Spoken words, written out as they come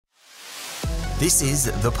This is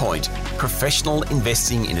The Point, professional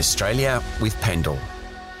investing in Australia with Pendal.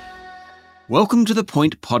 Welcome to The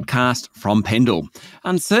Point podcast from Pendal.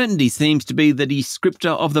 Uncertainty seems to be the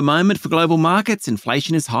descriptor of the moment for global markets.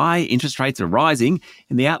 Inflation is high, interest rates are rising,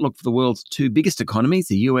 and the outlook for the world's two biggest economies,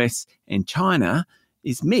 the US and China,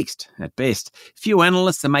 is mixed at best. Few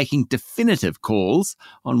analysts are making definitive calls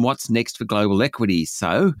on what's next for global equities.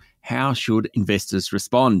 So, how should investors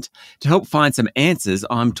respond? To help find some answers,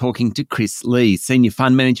 I'm talking to Chris Lee, Senior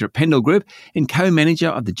Fund Manager at Pendal Group and co-manager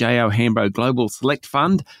of the J.O. Hambro Global Select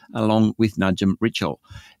Fund, along with Nudgem Richell.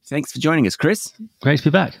 Thanks for joining us, Chris. Great to be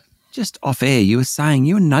back. Just off air, you were saying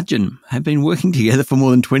you and Nudgem have been working together for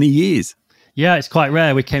more than 20 years. Yeah, it's quite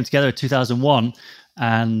rare. We came together in 2001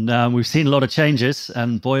 and we've seen a lot of changes.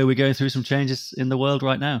 And boy, are we going through some changes in the world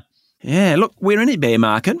right now. Yeah, look, we're in a bear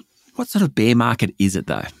market. What sort of bear market is it,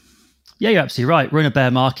 though? Yeah, you're absolutely right. We're in a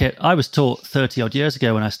bear market. I was taught 30 odd years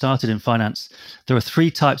ago when I started in finance, there are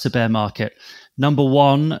three types of bear market. Number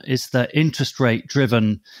one is the interest rate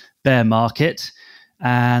driven bear market.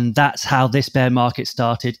 And that's how this bear market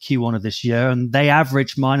started Q1 of this year. And they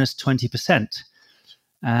averaged minus 20%.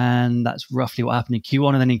 And that's roughly what happened in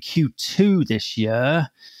Q1. And then in Q2 this year,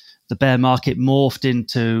 the bear market morphed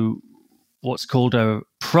into what's called a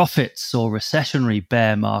profits or recessionary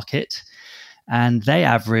bear market. And they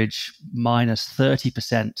average minus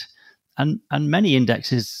 30%. And many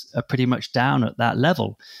indexes are pretty much down at that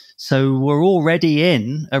level. So we're already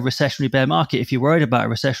in a recessionary bear market. If you're worried about a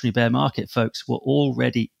recessionary bear market, folks, we're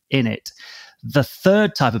already in it. The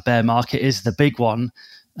third type of bear market is the big one,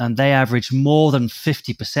 and they average more than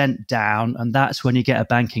 50% down. And that's when you get a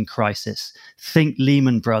banking crisis. Think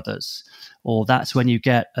Lehman Brothers, or that's when you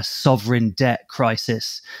get a sovereign debt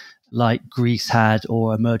crisis like Greece had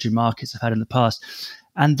or emerging markets have had in the past.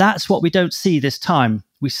 And that's what we don't see this time.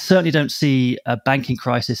 We certainly don't see a banking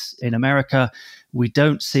crisis in America. We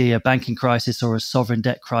don't see a banking crisis or a sovereign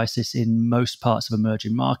debt crisis in most parts of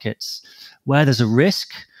emerging markets. Where there's a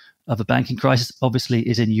risk of a banking crisis, obviously,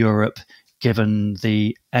 is in Europe, given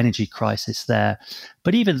the energy crisis there.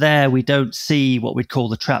 But even there, we don't see what we'd call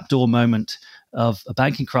the trapdoor moment of a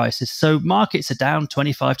banking crisis. So markets are down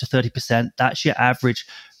 25 to 30%. That's your average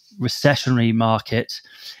recessionary market.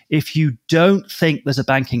 If you don't think there's a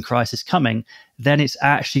banking crisis coming, then it's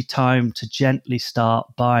actually time to gently start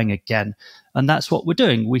buying again. And that's what we're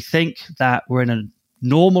doing. We think that we're in a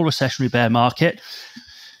normal recessionary bear market.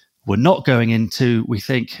 We're not going into, we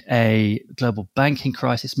think, a global banking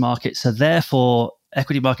crisis market. So therefore,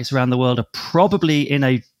 equity markets around the world are probably in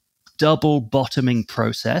a double bottoming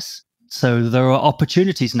process. So there are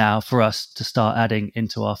opportunities now for us to start adding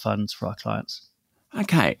into our funds for our clients.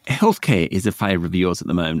 Okay, healthcare is a favourite of yours at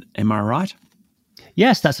the moment. Am I right?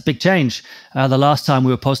 Yes, that's a big change. The last time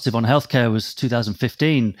we were positive on healthcare was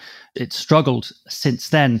 2015. It struggled since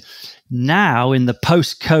then. Now, in the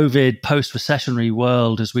post-COVID, post-recessionary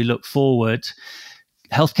world, as we look forward,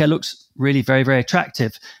 healthcare looks really very, very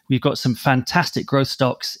attractive. We've got some fantastic growth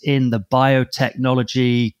stocks in the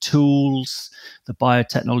biotechnology tools, the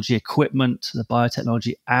biotechnology equipment, the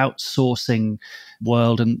biotechnology outsourcing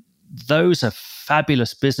world. And those are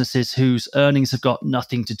fabulous businesses whose earnings have got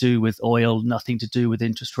nothing to do with oil, nothing to do with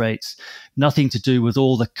interest rates, nothing to do with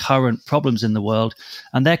all the current problems in the world.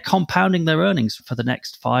 And they're compounding their earnings for the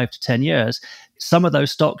next 5 to 10 years. Some of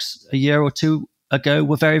those stocks a year or two ago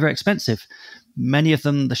were very, very expensive. Many of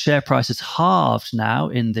them, the share price has halved now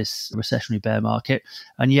in this recessionary bear market,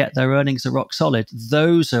 and yet their earnings are rock solid.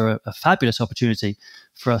 Those are a fabulous opportunity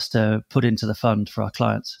for us to put into the fund for our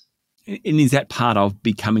clients. And is that part of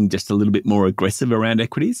becoming just a little bit more aggressive around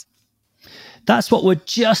equities? That's what we're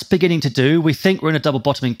just beginning to do. We think we're in a double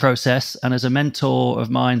bottoming process. And as a mentor of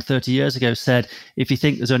mine 30 years ago said, if you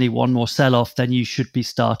think there's only one more sell-off, then you should be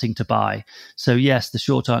starting to buy. So yes, the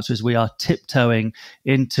short answer is we are tiptoeing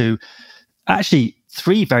into actually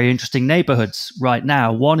three very interesting neighborhoods right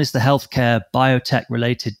now. One is the healthcare, biotech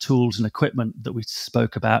related tools and equipment that we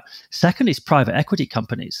spoke about. Second is private equity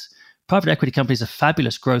companies. Private equity companies are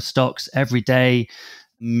fabulous growth stocks. Every day,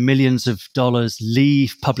 millions of dollars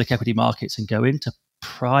leave public equity markets and go into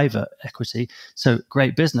private equity. So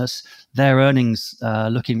great business. Their earnings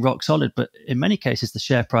looking rock solid, but in many cases, the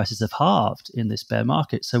share prices have halved in this bear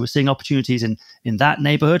market. So we're seeing opportunities in that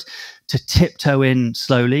neighborhood to tiptoe in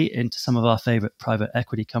slowly into some of our favorite private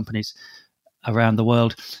equity companies around the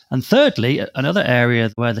world. And thirdly, another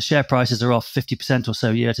area where the share prices are off 50% or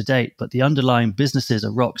so year to date, but the underlying businesses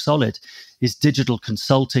are rock solid, is digital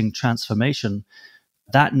consulting transformation.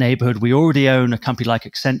 That neighborhood, we already own a company like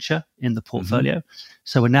Accenture in the portfolio. Mm-hmm.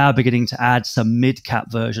 So we're now beginning to add some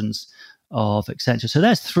mid-cap versions of Accenture. So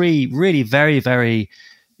there's three really very, very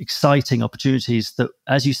exciting opportunities that,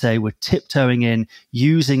 as you say, we're tiptoeing in,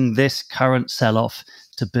 using this current sell-off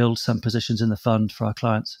to build some positions in the fund for our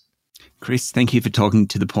clients. Chris, thank you for talking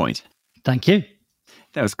to The Point. Thank you.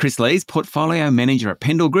 That was Chris Lees, Portfolio Manager at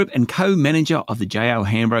Pendal Group and Co-Manager of the J.O.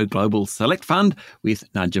 Hambro Global Select Fund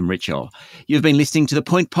with Najim Richel. You've been listening to The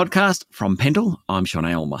Point podcast from Pendal. I'm Sean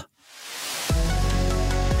Aylmer.